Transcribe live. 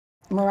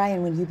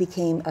Marijn, when you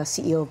became a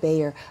CEO of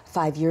Bayer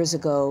 5 years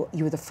ago,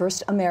 you were the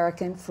first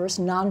American, first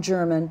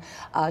non-German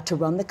to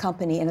run the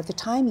company. And at the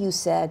time you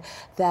said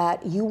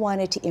that you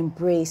wanted to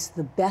embrace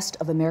the best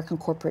of American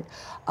corporate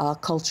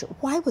culture.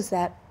 Why was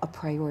that a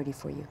priority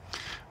for you?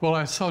 Well,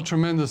 I saw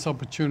tremendous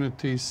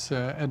opportunities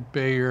at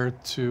Bayer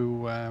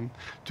to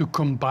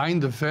combine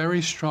the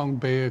very strong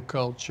Bayer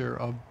culture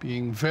of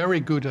being very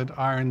good at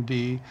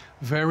R&D,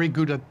 very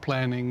good at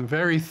planning,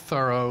 very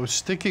thorough,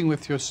 sticking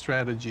with your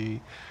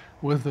strategy,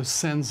 with a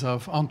sense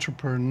of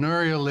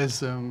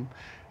entrepreneurialism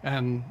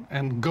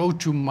and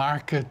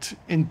go-to-market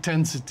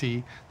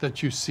intensity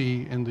that you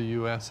see in the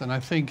US. And I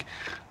think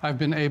I've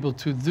been able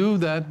to do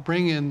that,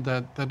 bring in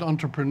that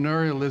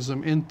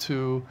entrepreneurialism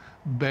into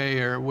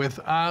Bayer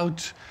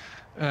without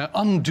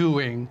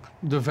undoing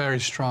the very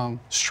strong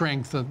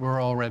strength that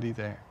were already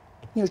there.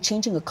 You know,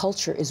 changing a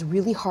culture is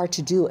really hard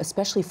to do,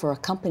 especially for a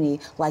company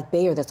like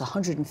Bayer that's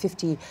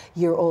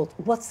 150-year-old.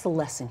 What's the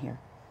lesson here?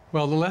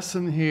 Well, the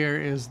lesson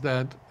here is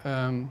that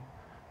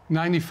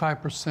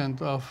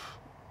 95% of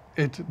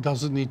it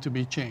doesn't need to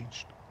be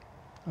changed.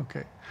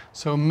 Okay,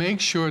 so make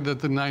sure that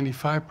the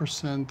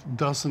 95%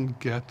 doesn't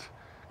get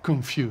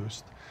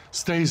confused,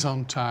 stays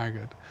on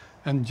target,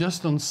 and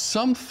just on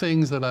some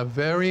things that are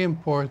very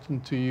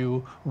important to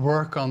you,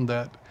 work on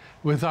that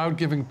without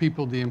giving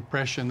people the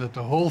impression that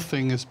the whole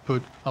thing is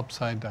put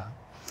upside down.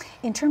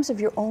 In terms of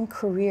your own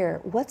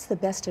career, what's the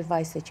best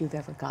advice that you've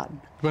ever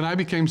gotten? When I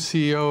became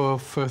CEO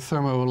of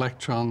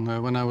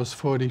Thermoelectron when I was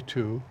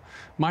 42,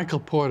 Michael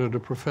Porter, the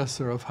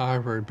professor of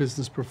Harvard,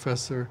 business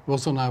professor,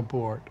 was on our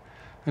board.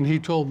 And he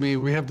told me,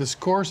 we have this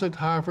course at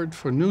Harvard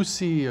for new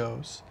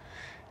CEOs,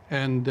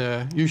 and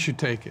you should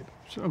take it.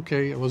 So,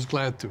 okay, I was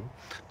glad to.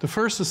 The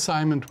first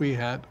assignment we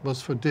had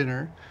was for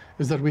dinner,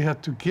 is that we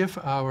had to give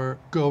our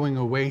going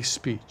away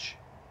speech.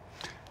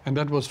 And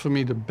that was for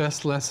me the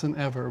best lesson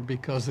ever,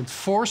 because it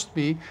forced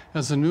me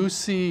as a new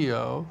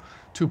CEO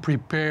to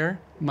prepare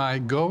my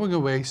going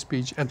away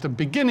speech at the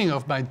beginning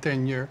of my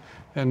tenure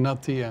and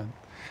not the end.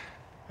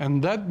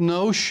 And that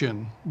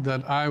notion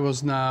that I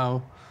was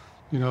now,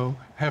 you know,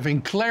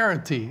 having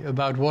clarity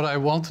about what I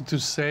wanted to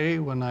say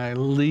when I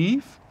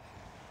leave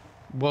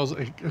was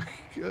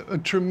a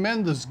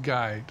tremendous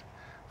guide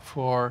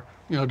for,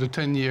 you know, the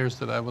 10 years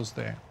that I was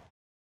there.